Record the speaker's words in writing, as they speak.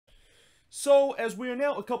So, as we are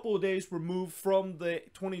now a couple of days removed from the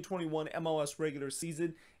 2021 MLS regular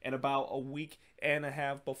season and about a week and a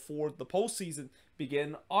half before the postseason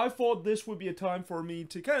begin, I thought this would be a time for me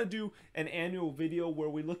to kind of do an annual video where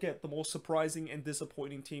we look at the most surprising and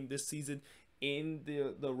disappointing team this season in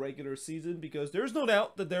the regular season, because there's no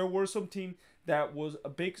doubt that there were some team that was a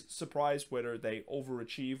big surprise, whether they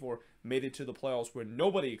overachieved or made it to the playoffs where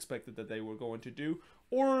nobody expected that they were going to do,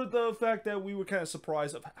 or the fact that we were kind of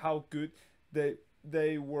surprised of how good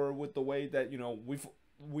they were with the way that,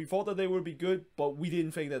 we thought that they would be good, but we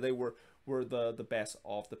didn't think that they were the best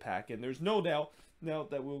of the pack. And there's no doubt now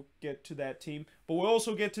that we'll get to that team, but we'll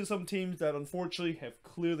also get to some teams that unfortunately have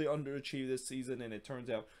clearly underachieved this season, and it turns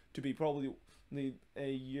out to be probably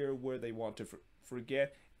a year where they want to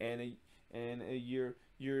forget, and a year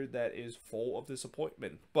that is full of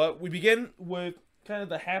disappointment. But we begin with kind of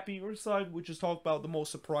the happier side, which is talk about the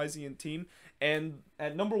most surprising team. And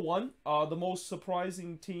at number one, the most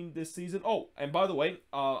surprising team this season. Oh, and by the way,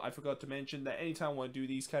 I forgot to mention that anytime I want to do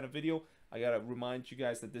these kind of video, I gotta remind you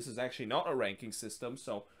guys that this is actually not a ranking system.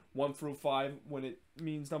 So 1 through 5, when it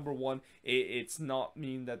means number one, it's not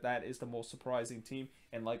mean that that is the most surprising team.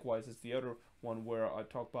 And likewise, it's the other one where I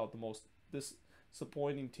talk about the most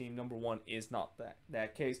disappointing team. Number one is not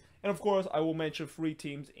that case. And of course, I will mention 3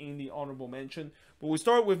 teams in the honorable mention. But we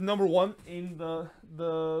start with number one in the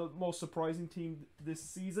most surprising team this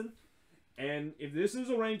season. And if this is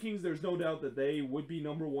a rankings, there's no doubt that they would be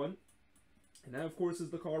number one. And that, of course,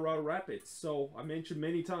 is the Colorado Rapids. So I mentioned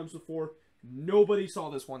many times before, nobody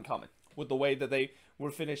saw this one coming with the way that they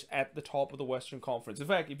were finished at the top of the Western Conference. In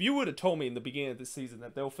fact, if you would have told me in the beginning of the season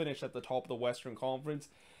that they'll finish at the top of the Western Conference,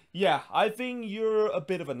 yeah, I think you're a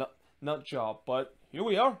bit of a nut job. But here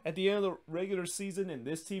we are at the end of the regular season, and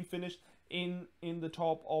this team finished in the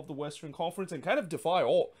top of the Western Conference and kind of defy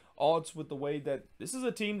all odds with the way that this is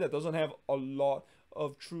a team that doesn't have a lot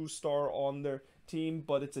of true star on their team,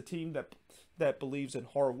 but it's a team that believes in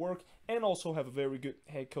hard work and also have a very good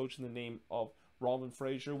head coach in the name of Robin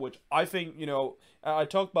Fraser, which I think, I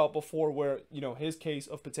talked about before, where, his case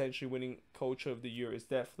of potentially winning Coach of the Year is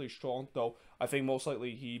definitely strong, though I think most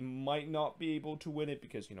likely he might not be able to win it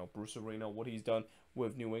because, Bruce Arena, what he's done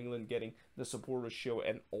with New England, getting the Supporters Shield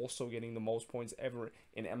and also getting the most points ever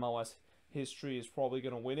in MLS history, is probably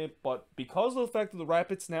going to win it. But because of the fact that the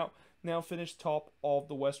Rapids now finished top of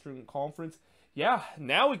the Western Conference, yeah,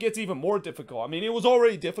 now it gets even more difficult. I mean, it was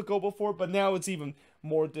already difficult before, but now it's even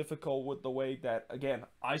more difficult with the way that, again,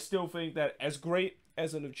 I still think that as great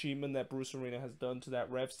as an achievement that Bruce Arena has done to that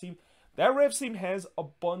Revs team has a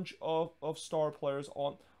bunch of star players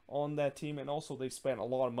on that team, and also they've spent a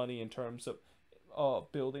lot of money in terms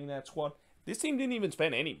of building that squad. This team didn't even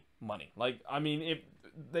spend any money. If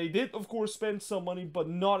they did, of course, spend some money, but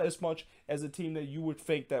not as much as a team that you would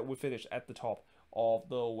think that would finish at the top of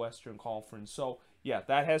the Western Conference. So yeah,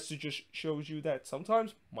 that has to just shows you that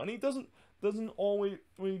sometimes money doesn't always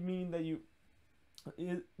mean that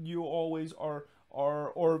you always are,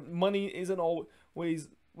 or money isn't always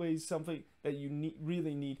something that you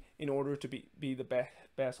really need in order to be the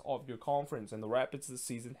best of your conference. And the Rapids this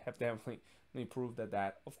season have definitely proved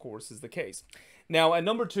that of course is the case. Now at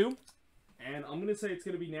number 2, and I'm gonna say it's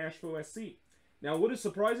gonna be Nashville SC. Now what is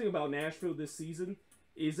surprising about Nashville this season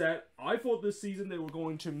is that I thought this season they were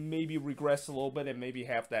going to maybe regress a little bit and maybe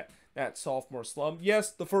have that sophomore slump.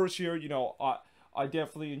 Yes, the first year, I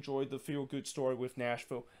definitely enjoyed the feel-good story with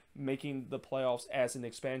Nashville making the playoffs as an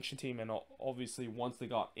expansion team, and obviously once they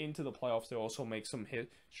got into the playoffs, they also make some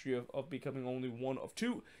history of becoming only one of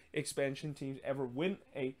 2 expansion teams ever win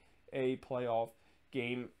a playoff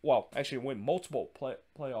game. Well, actually win multiple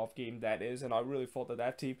playoff game, that is, and I really thought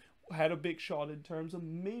that team had a big shot in terms of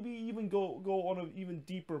maybe even go on an even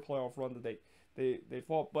deeper playoff run that they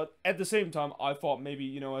fought. But at the same time, I thought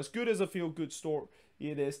maybe, as good as a feel-good story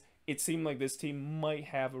it is, it seemed like this team might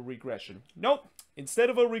have a regression. Nope. Instead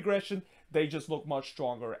of a regression, they just look much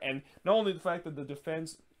stronger. And not only the fact that the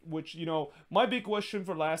defense, which, my big question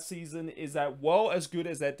for last season is that, well, as good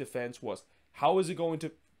as that defense was, how is it going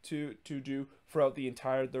to do throughout the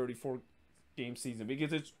entire 34 game season?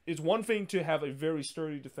 Because it's one thing to have a very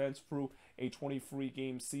sturdy defense through a 23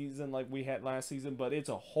 game season like we had last season, but it's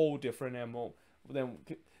a whole different MO than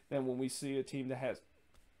when we see a team that has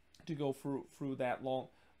to go through that long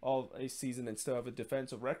of a season and still have a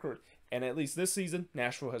defensive record. And at least this season,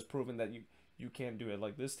 Nashville has proven that you can do it.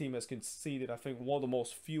 Like, this team has conceded, I think, one of the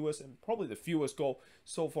most fewest and probably the fewest goal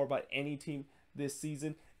so far by any team this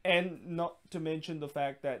season. And not to mention the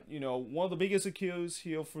fact that, one of the biggest Achilles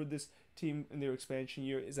heel for this team in their expansion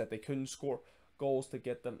year is that they couldn't score goals to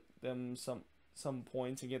get them some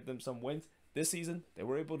points and get them some wins. This season, they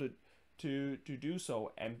were able to to do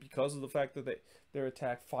so, and because of the fact that their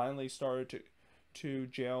attack finally started to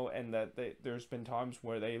gel, and that there's been times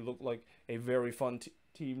where they look like a very fun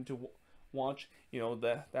team to watch.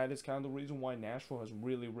 That is kind of the reason why Nashville has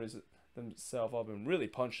really risen themselves up and really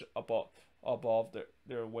punched above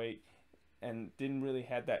their weight, and didn't really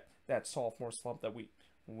have that sophomore slump that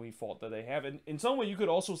we thought that they have. And in some way, you could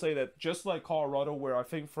also say that just like Colorado, where I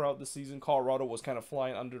think throughout the season Colorado was kind of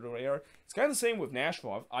flying under the radar, it's kind of the same with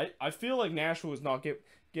Nashville. I feel like Nashville is not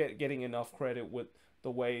getting enough credit with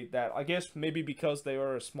the way that, I guess maybe because they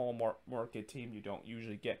are a small market team, you don't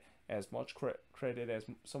usually get as much credit as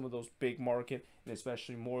some of those big market, and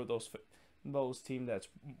especially more of those teams that's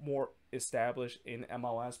more established in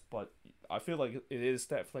MLS. But I feel like it is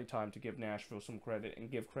definitely time to give Nashville some credit and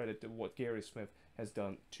give credit to what Gary Smith has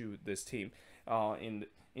done to this team in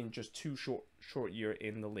just two short year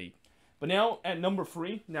in the league. But now at number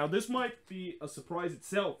 3, now this might be a surprise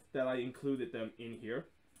itself that I included them in here,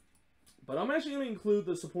 but I'm actually going to include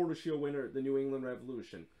the Supporters' Shield winner, the New England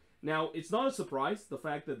Revolution. Now, it's not a surprise, the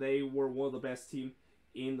fact that they were one of the best teams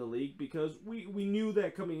in the league, because we knew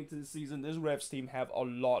that coming into the season, this Revs team have a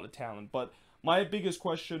lot of talent. But my biggest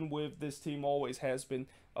question with this team always has been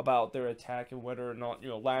about their attack, and whether or not,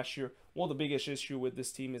 last year, one of the biggest issue with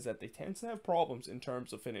this team is that they tend to have problems in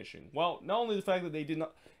terms of finishing. Well, not only the fact that they did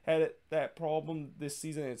not had that problem this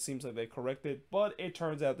season, it seems like they corrected, but it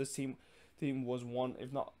turns out this team was one,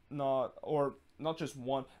 if not just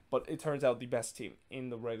one, but it turns out the best team in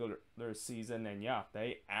the regular season. And yeah,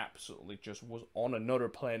 they absolutely just was on another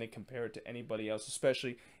planet compared to anybody else,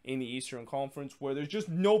 especially in the Eastern Conference, where there's just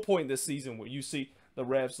no point this season where you see the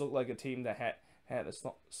Revs look like a team that had a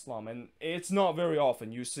slump. And it's not very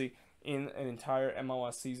often you see in an entire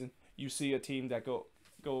MLS season, you see a team that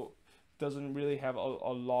doesn't really have a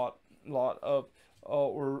lot of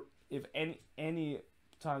or if any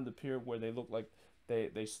time the period where they look like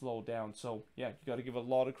they slow down. So yeah, you got to give a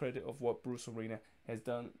lot of credit of what Bruce Arena has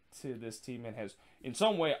done to this team, and has in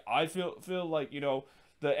some way, I feel like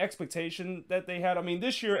the expectation that they had. I mean,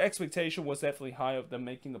 this year expectation was definitely high of them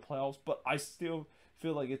making the playoffs, but I still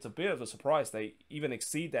feel like it's a bit of a surprise they even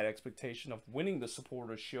exceed that expectation of winning the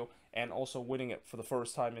Supporters' Shield, and also winning it for the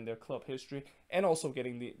first time in their club history, and also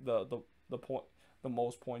getting the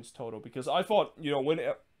most points total. Because I thought, when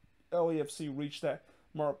LAFC reached that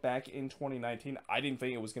mark back in 2019, I didn't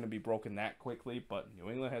think it was going to be broken that quickly, but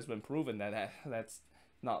New England has been proven that's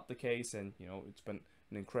not the case. And it's been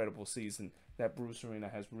an incredible season that Bruce Arena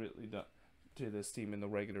has really done to this team in the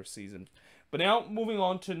regular season. But now moving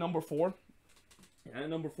on to number 4. And at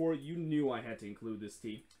number 4, you knew I had to include this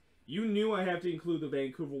team. You knew I had to include the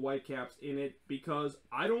Vancouver Whitecaps in it, because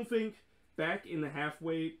I don't think back in the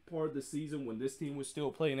halfway part of the season when this team was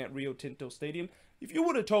still playing at Rio Tinto Stadium, if you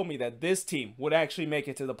would have told me that this team would actually make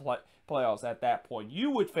it to the playoffs at that point,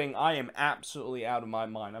 you would think I am absolutely out of my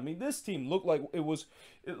mind. I mean, this team looked like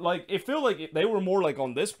it felt like they were more like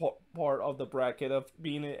on this part of the bracket of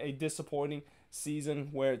being a disappointing season,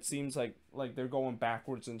 where it seems like they're going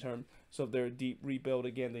backwards in terms of their deep rebuild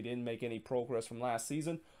again. They didn't make any progress from last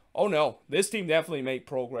season. Oh no, this team definitely made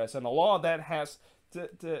progress, and a lot of that has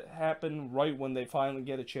to happen right when they finally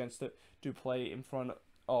get a chance to play in front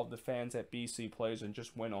of the fans at BC Players, and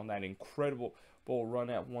just went on that incredible run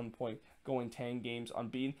at one point, going 10 games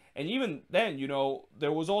unbeaten. And even then,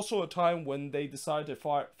 there was also a time when they decided to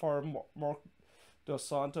fire Mark Dos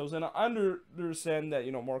Santos, and I understand that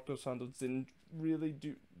Mark Dos Santos didn't really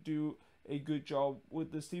do a good job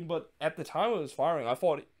with this team, but at the time of his firing, I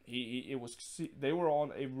thought they were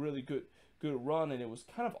on a really good run, and it was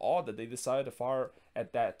kind of odd that they decided to fire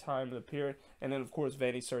at that time of the period. And then of course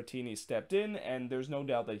Vanni Sartini stepped in, and there's no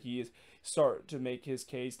doubt that he is starting to make his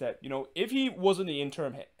case that if he wasn't the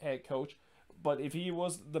interim head coach, but if he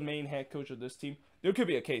was the main head coach of this team, there could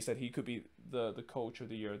be a case that he could be the coach of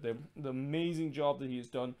the year. The amazing job that he has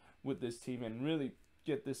done with this team, and really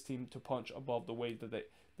get this team to punch above the weight that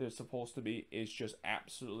they're supposed to be, is just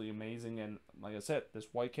absolutely amazing. And like I said, this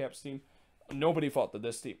Whitecaps team, nobody thought that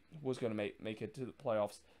this team was going to make it to the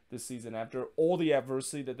playoffs this season after all the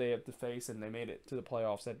adversity that they have to face, and they made it to the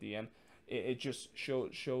playoffs at the end. It just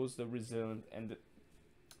shows the resilience and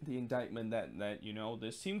the indictment that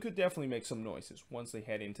this team could definitely make some noises once they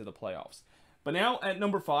head into the playoffs. But now at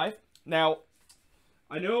number 5, now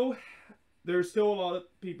I know there's still a lot of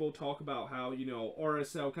people talk about how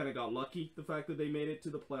RSL kind of got lucky, the fact that they made it to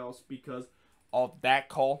the playoffs, because of that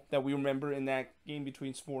call that we remember in that game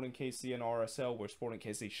between Sporting KC and RSL, where Sporting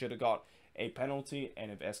KC should have got a penalty, and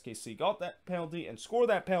if SKC got that penalty and scored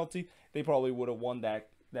that penalty, they probably would have won that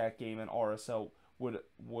game, and RSL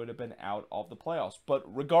would have been out of the playoffs. But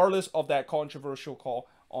regardless of that controversial call,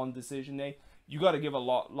 on decision day. You got to give a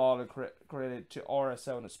lot of credit to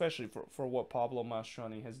RSL, and especially for what Pablo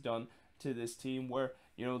Mastroeni has done to this team, where,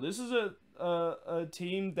 you know, this is a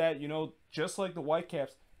team that, you know, just like the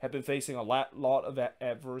Whitecaps, have been facing a lot of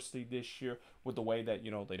adversity this year with the way that, you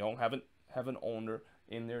know, they don't have an owner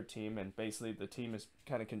in their team, and basically the team is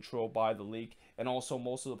kind of controlled by the league, and also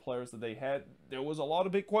most of the players that they had, there was a lot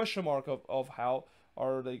of big question mark of how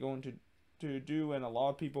are they going to do, and a lot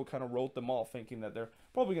of people kind of wrote them off, thinking that they're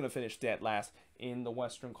probably going to finish dead last in the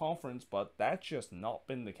Western Conference, but that's just not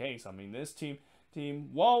been the case. I mean, this team,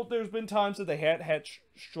 while there's been times that they had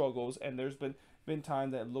struggles, and there's been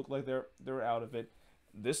time that looked like they're out of it,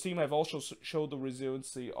 this team have also showed the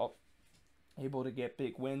resiliency of able to get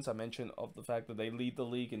big wins. I mentioned of the fact that they lead the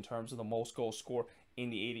league in terms of the most goals scored in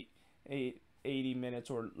the 80 minutes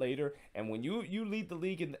or later. And when you lead the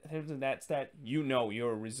league in terms of that stat, you know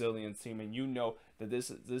you're a resilient team, and you know that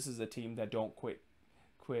this is a team that don't quit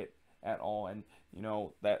at all. And you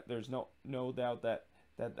know that there's no doubt that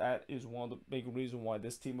is one of the big reasons why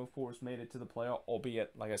this team, of course, made it to the playoff,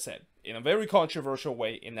 albeit, like I said, in a very controversial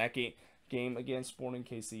way in that game against Sporting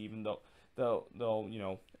KC, even though, you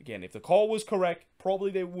know, again, if the call was correct, probably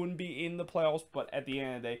they wouldn't be in the playoffs, but at the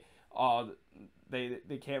end of the day,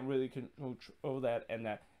 they can't really control that, and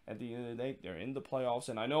that at the end of the day, they're in the playoffs.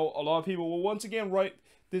 And I know a lot of people will once again write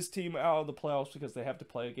this team out of the playoffs because they have to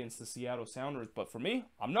play against the Seattle Sounders, but for me,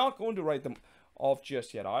 I'm not going to write them off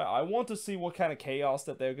just yet. I want to see what kind of chaos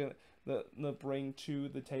that they're going to bring to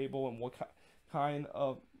the table, and what kind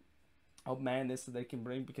of madness that they can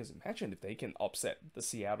bring, because imagine if they can upset the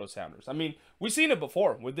Seattle Sounders. I mean, we've seen it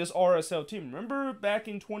before with this RSL team. Remember back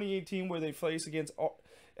in 2018 where they faced against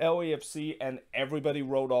LAFC and everybody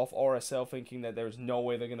wrote off RSL thinking that there's no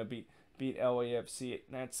way they're going to beat LAFC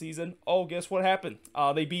that season? Oh, guess what happened?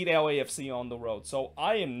 They beat LAFC on the road. So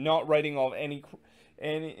I am not writing off any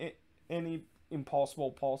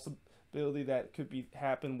impossible possibility that could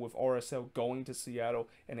happen with RSL going to Seattle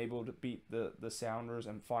and able to beat the Sounders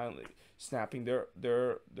and finally snapping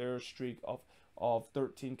their streak of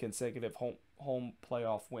 13 consecutive home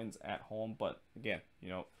playoff wins at home. But again, you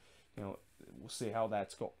know, we'll see how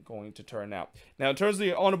that's going to turn out. Now, in terms of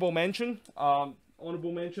the honorable mention, of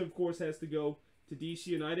course, has to go to DC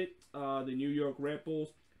United, the New York Red Bulls,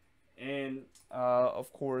 and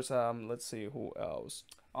of course, let's see who else.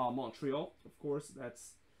 Montreal, of course,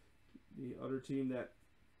 that's the other team that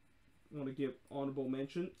I want to give honorable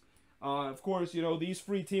mention. Of course, you know, these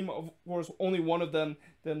three teams, of course, only one of them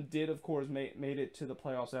did, of course, made it to the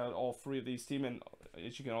playoffs out of all three of these teams. And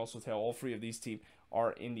as you can also tell, all three of these teams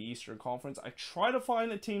are in the Eastern Conference. I try to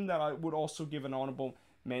find a team that I would also give an honorable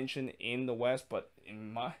mention in the West, but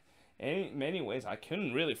in many ways, I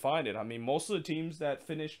couldn't really find it. I mean, most of the teams that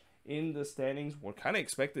finished in the standings were kind of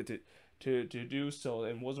expected to do so,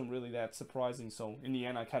 and wasn't really that surprising. So in the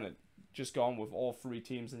end, I kind of just gone with all three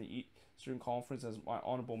teams in the Eastern Conference as my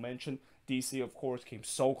honorable mention. DC, of course, came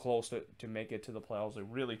so close to make it to the playoffs. They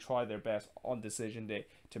really tried their best on decision day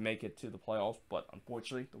to make it to the playoffs, but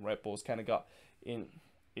unfortunately, the Red Bulls kind of got in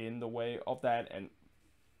the way of that. And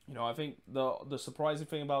you know, I think the surprising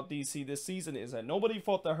thing about DC this season is that nobody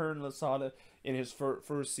thought that Hernan Losada in his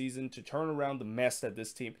first season to turn around the mess that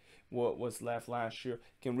this team was left last year,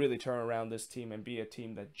 can really turn around this team and be a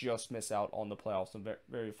team that just missed out on the playoffs on the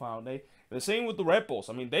very final day. And the same with the Red Bulls.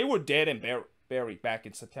 I mean, they were dead and buried back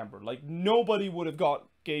in September. Like, nobody would have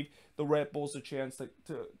gave the Red Bulls a chance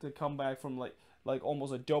to come back from like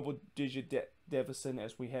almost a double-digit deficit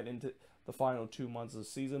as we head into the final 2 months of the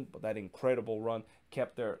season. But that incredible run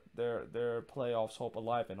kept their playoffs hope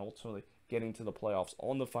alive, and ultimately getting to the playoffs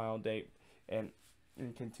on the final day and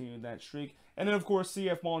continuing that streak. And then, of course,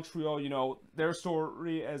 CF Montreal, you know, their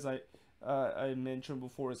story, as I mentioned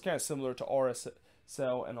before, is kind of similar to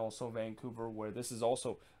RSL and also Vancouver, where this is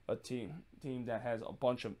also a team that has a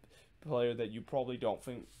bunch of players that you probably don't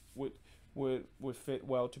think would fit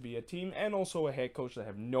well to be a team, and also a head coach that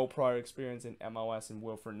have no prior experience in MLS in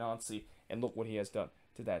Wilfried Nancy, and look what he has done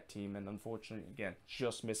to that team. And unfortunately, again,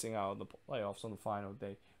 just missing out on the playoffs on the final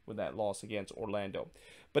day with that loss against Orlando.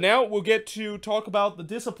 But now we'll get to talk about the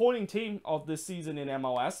disappointing team of this season in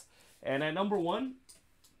MLS. And at number one,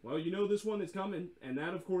 well, you know this one is coming, and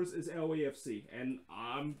that, of course, is LAFC. And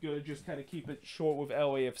I'm going to just kind of keep it short with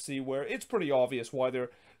LAFC, where it's pretty obvious why they're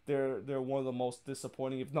one of the most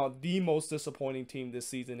disappointing, if not the most disappointing team this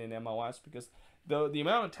season in MLS, because the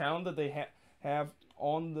amount of talent that they have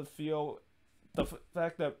on the field, the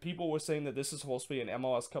fact that people were saying that this is supposed to be an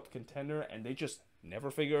MLS Cup contender, and they just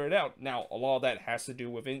never figure it out. Now, a lot of that has to do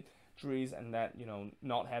with injuries, and that, you know,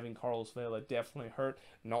 not having Carlos Vela definitely hurt,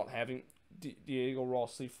 not having Diego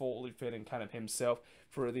Rossi fully fit and kind of himself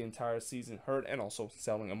for the entire season hurt, and also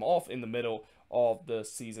selling him off in the middle of the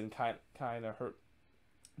season kind of hurt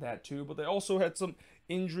that too. But they also had some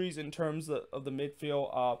injuries in terms of the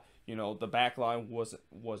midfield. The back line was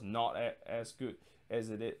not as good as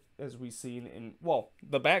as we've seen in, well,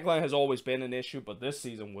 the back line has always been an issue, but this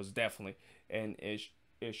season was definitely an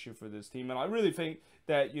issue for this team. And I really think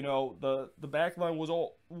that the back line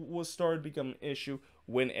was started to become an issue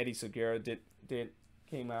when Eddie Segura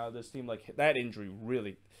came out of this team. Like, that injury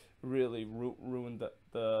really ruined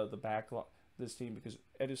the back line, this team, because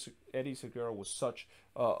Eddie Segura was such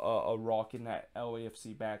a rock in that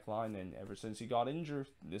LAFC back line, and ever since he got injured,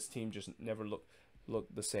 this team just never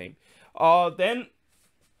looked the same. Then,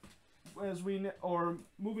 as we are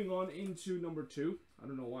moving on into number 2, I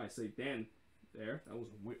don't know why I say then there. That was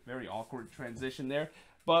a very awkward transition there.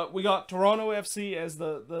 But we got Toronto FC as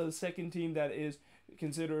the second team that is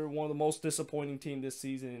considered one of the most disappointing team this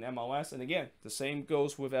season in MLS. And again, the same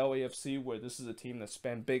goes with LAFC, where this is a team that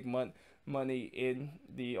spent big money in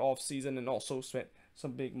the offseason and also spent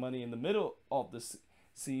some big money in the middle of the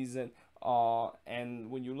season. And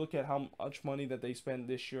when you look at how much money that they spend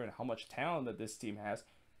this year and how much talent that this team has,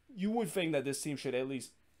 you would think that this team should at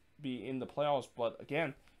least be in the playoffs. But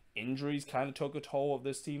again, injuries kind of took a toll of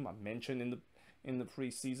this team. I mentioned in the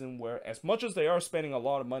preseason, where as much as they are spending a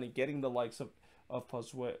lot of money getting the likes of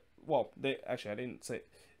Pozuelo, well, I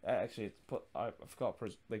forgot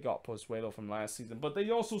they got Pozuelo from last season, but they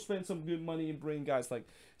also spent some good money in bringing guys like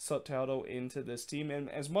Soteldo into this team. And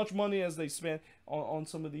as much money as they spent on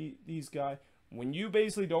some of these guys, when you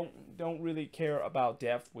basically don't really care about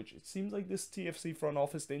depth, which it seems like this TFC front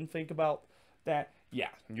office didn't think about that, yeah,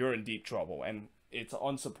 you're in deep trouble. And it's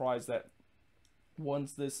unsurprised that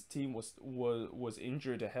once this team was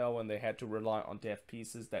injured to hell and they had to rely on depth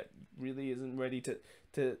pieces that really isn't ready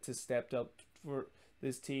to step up for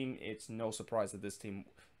this team, it's no surprise that this team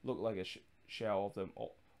looked like a shell of them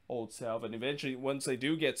old self. And eventually, once they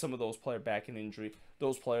do get some of those players back in injury,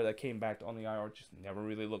 those players that came back on the IR just never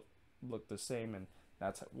really looked the same. And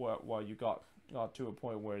that's why you got to a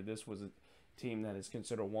point where this was a team that is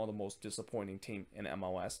considered one of the most disappointing team in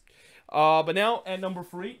MLS. But now at number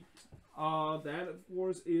 3, that of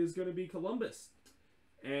course is going to be Columbus.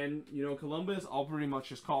 And Columbus, I'll pretty much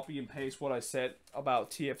just copy and paste what I said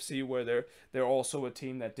about TFC, where they're also a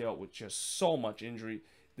team that dealt with just so much injury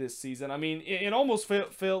this season. I mean, it almost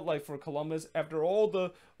felt like for Columbus, after all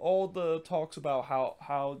the talks about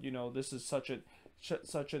how this is such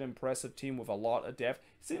an impressive team with a lot of depth,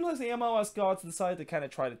 it seems like the MLS gods decided to kind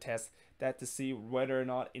of try to test that to see whether or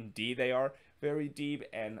not indeed they are very deep.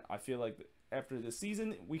 And I feel like after this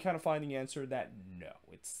season, we kind of find the answer that no,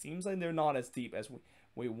 it seems like they're not as deep as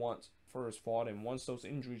we once first thought. And once those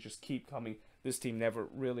injuries just keep coming, this team never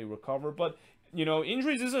really recover. But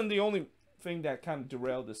injuries isn't the only thing that kind of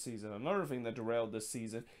derailed this season. Another thing that derailed this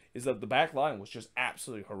season is that the back line was just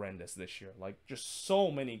absolutely horrendous this year. Like, just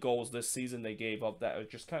so many goals this season they gave up that are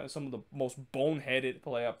just kind of some of the most boneheaded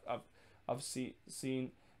play I've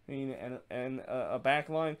seen. And a back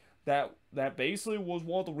line that basically was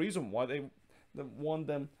one of the reasons why they won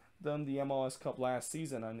them the MLS Cup last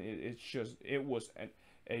season. And it was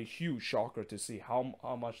a huge shocker to see how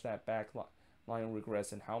much that back line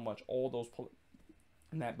regressed, and how much all those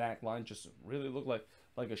in that back line just really looked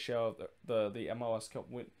like a shell of the MLS Cup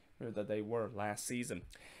winner that they were last season.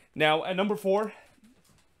 Now at number 4,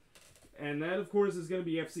 and that of course is going to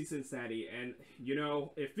be FC Cincinnati. And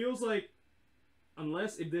it feels like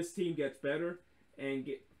if this team gets better and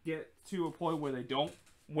get to a point where they don't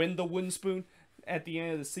win the wooden spoon at the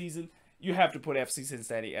end of the season, you have to put FC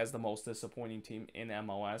Cincinnati as the most disappointing team in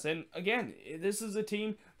MLS. And again, this is a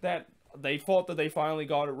team that they thought that they finally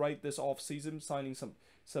got it right this offseason, signing some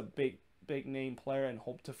big name player, and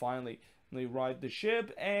hope to finally ride the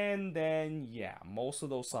ship. And then, yeah, most of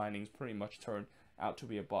those signings pretty much turned out to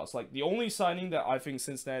be a bust. Like, the only signing that I think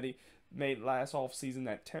Cincinnati made last offseason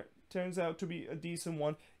that turns out to be a decent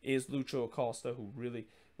one is Lucho Acosta, who really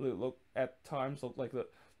looked like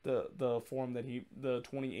the form that the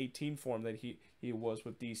 2018 form that he was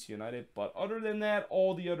with DC United. But other than that,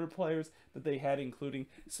 all the other players that they had, including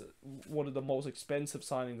one of the most expensive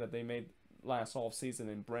signings that they made last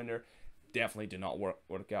offseason in Brenner, definitely did not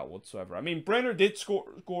work out whatsoever. I mean, Brenner did score.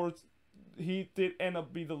 He did end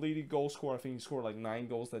up being the leading goal scorer. I think he scored like 9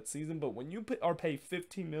 goals that season. But when you are paid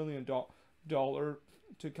 $15 million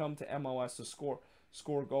to come to MLS to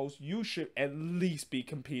score goals, you should at least be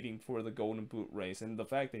competing for the Golden Boot race. And the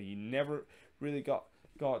fact that he never really got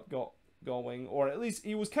going, or at least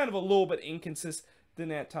he was kind of a little bit inconsistent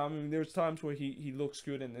at times. I mean, there's times where he looks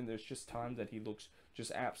good, and then there's just times that he looks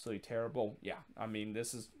just absolutely terrible. Yeah, I mean,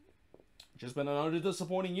 this is just been another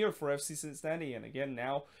disappointing year for FC Cincinnati, and again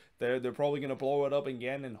now they're probably gonna blow it up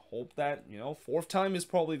again and hope that, you know, fourth time is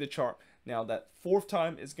probably the charm. Now that fourth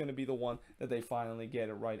time is gonna be the one that they finally get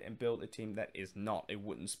it right and build a team that is not a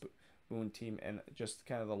wooden spoon team and just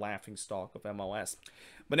kind of the laughing stock of MLS.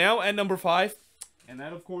 But now at number 5, and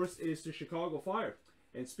that of course is the Chicago Fire.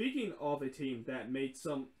 And speaking of a team that made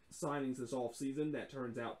some signings this offseason that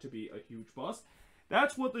turns out to be a huge bust,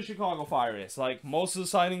 that's what the Chicago Fire is. Like, most of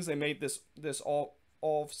the signings they made this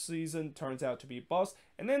off season turns out to be bust,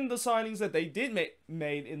 and then the signings that they did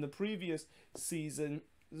made in the previous season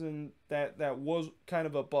that was kind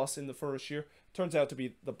of a bust in the first year turns out to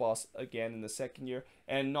be the bust again in the second year.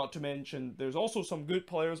 And not to mention, there's also some good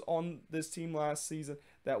players on this team last season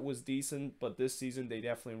that was decent, but this season they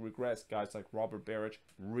definitely regressed. Guys like Robert Barrich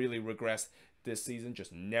really regressed this season,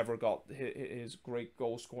 just never got his great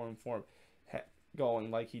goal scoring form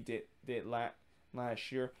going like he did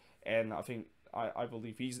last year. And I think I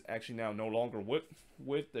believe he's actually now no longer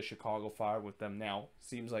with the Chicago Fire with them now.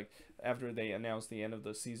 Seems like after they announced the end of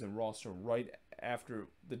the season roster right after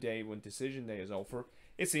the day when decision day is over,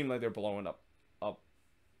 it seemed like they're blowing up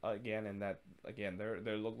again, and that again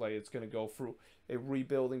they look like it's going to go through a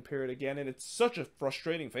rebuilding period again. And it's such a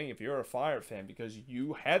frustrating thing if you're a Fire fan, because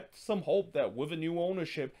you had some hope that with a new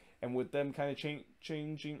ownership and with them kind of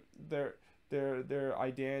changing their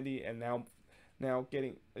identity and now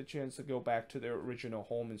getting a chance to go back to their original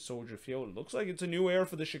home in Soldier Field, it looks like it's a new era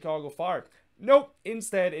for the Chicago Fire. Nope,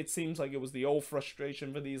 instead it seems like it was the old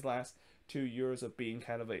frustration for these last 2 years of being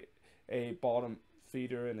kind of a bottom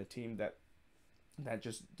feeder and a team that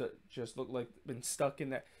just looked like been stuck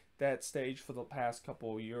in that stage for the past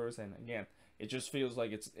couple of years. And again, it just feels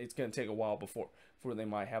like it's going to take a while before they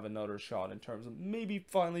might have another shot in terms of maybe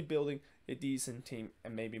finally building a decent team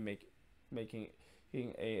and maybe making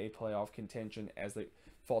a playoff contention, as they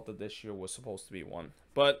thought that this year was supposed to be one.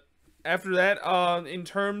 But after that, in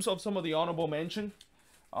terms of some of the honorable mention,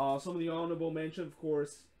 of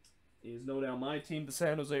course, is no doubt my team, the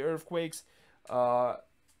San Jose Earthquakes,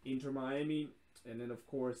 Inter Miami, and then of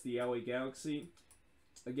course the LA Galaxy.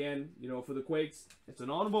 Again, you know, for the Quakes, it's an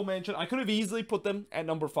honorable mention. I could have easily put them at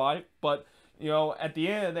number 5, but you know, at the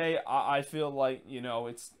end of the day, I feel like, you know,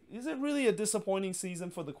 is it really a disappointing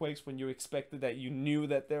season for the Quakes when you expected that, you knew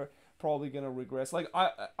that they're probably going to regress? Like,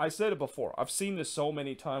 I said it before, I've seen this so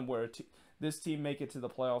many times where this team make it to the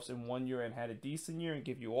playoffs in one year and had a decent year and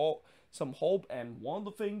give you all some hope. And one of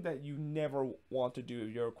the things that you never want to do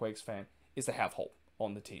if you're a Quakes fan is to have hope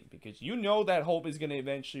on the team, because you know that hope is going to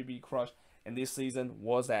eventually be crushed. And this season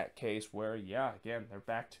was that case where, yeah, again, they're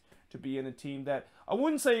back to being a team that I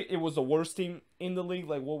wouldn't say it was the worst team in the league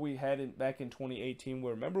like what we had back in 2018.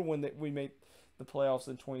 Where remember when we made the playoffs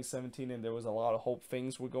in 2017 and there was a lot of hope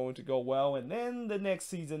things were going to go well, and then the next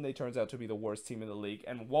season they turns out to be the worst team in the league.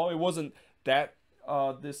 And while it wasn't that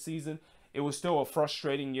this season, it was still a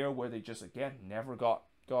frustrating year where they just again never got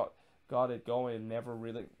it going and never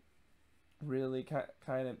really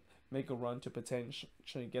kind of make a run to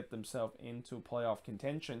potentially get themselves into playoff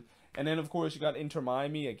contention. And then, of course, you got Inter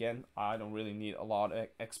Miami. Again, I don't really need a lot of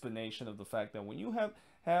explanation of the fact that when you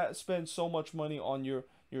have spent so much money on your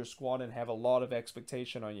squad and have a lot of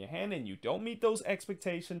expectation on your hand and you don't meet those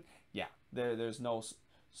expectations, yeah, there's no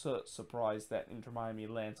surprise that Inter Miami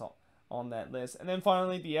lands on that list. And then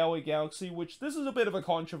finally, the LA Galaxy, which this is a bit of a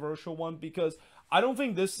controversial one, because I don't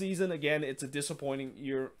think this season, again, it's a disappointing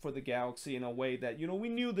year for the Galaxy in a way that, you know, we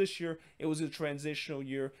knew this year it was a transitional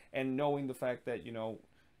year, and knowing the fact that, you know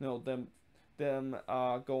them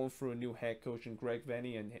going through a new head coach in Greg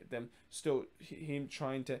Vanney, and him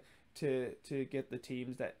trying to get the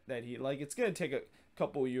teams that he like, it's going to take a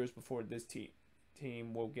couple of years before this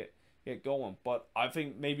team will get going. But I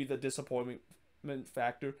think maybe the disappointment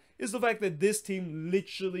factor is the fact that this team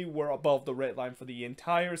literally were above the red line for the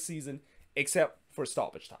entire season, except for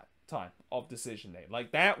stoppage time of decision day.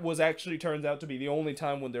 Like, that was actually turns out to be the only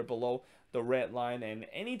time when they're below the red line. And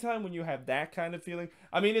anytime when you have that kind of feeling,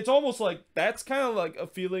 I mean, it's almost like that's kind of like a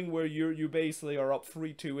feeling where you basically are up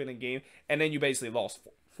 3-2 in a game, and then you basically lost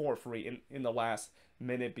 4-3 in the last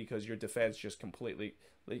minute because your defense just completely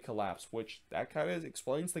collapsed, which that kind of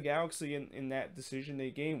explains the Galaxy in that decision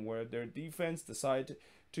day game, where their defense decided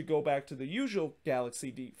to go back to the usual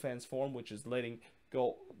Galaxy defense form, which is letting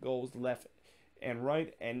goes left and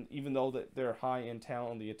right. And even though that they're high in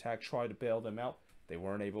talent on the attack, try to bail them out, they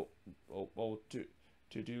weren't able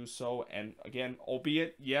to do so. And again,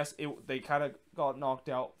 albeit, yes, they kind of got knocked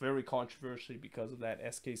out very controversially because of that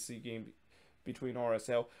SKC game between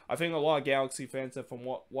RSL. I think a lot of Galaxy fans, that from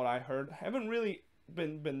what I heard, haven't really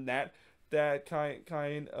been that that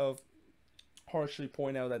kind of harshly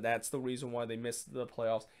point out that that's the reason why they missed the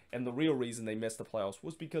playoffs, and the real reason they missed the playoffs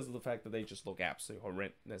was because of the fact that they just look absolutely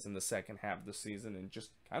horrendous in the second half of the season and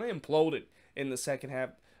just kind of imploded in the second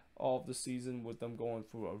half of the season, with them going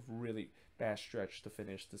through a really bad stretch to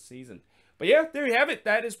finish the season. But yeah, there you have it.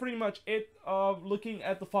 That is pretty much it. Looking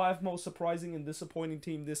at the 5 most surprising and disappointing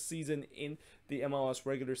team this season in the MLS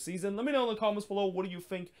regular season. Let me know in the comments below, what do you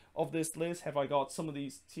think of this list? Have I got some of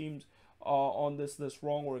these teams on this list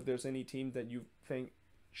wrong, or if there's any team that you think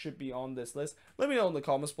should be on this list? Let me know in the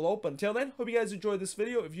comments below. But until then, hope you guys enjoyed this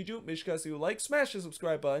video. If you do, make sure you guys do like, smash the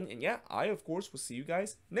subscribe button, and yeah, I of course will see you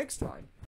guys next time.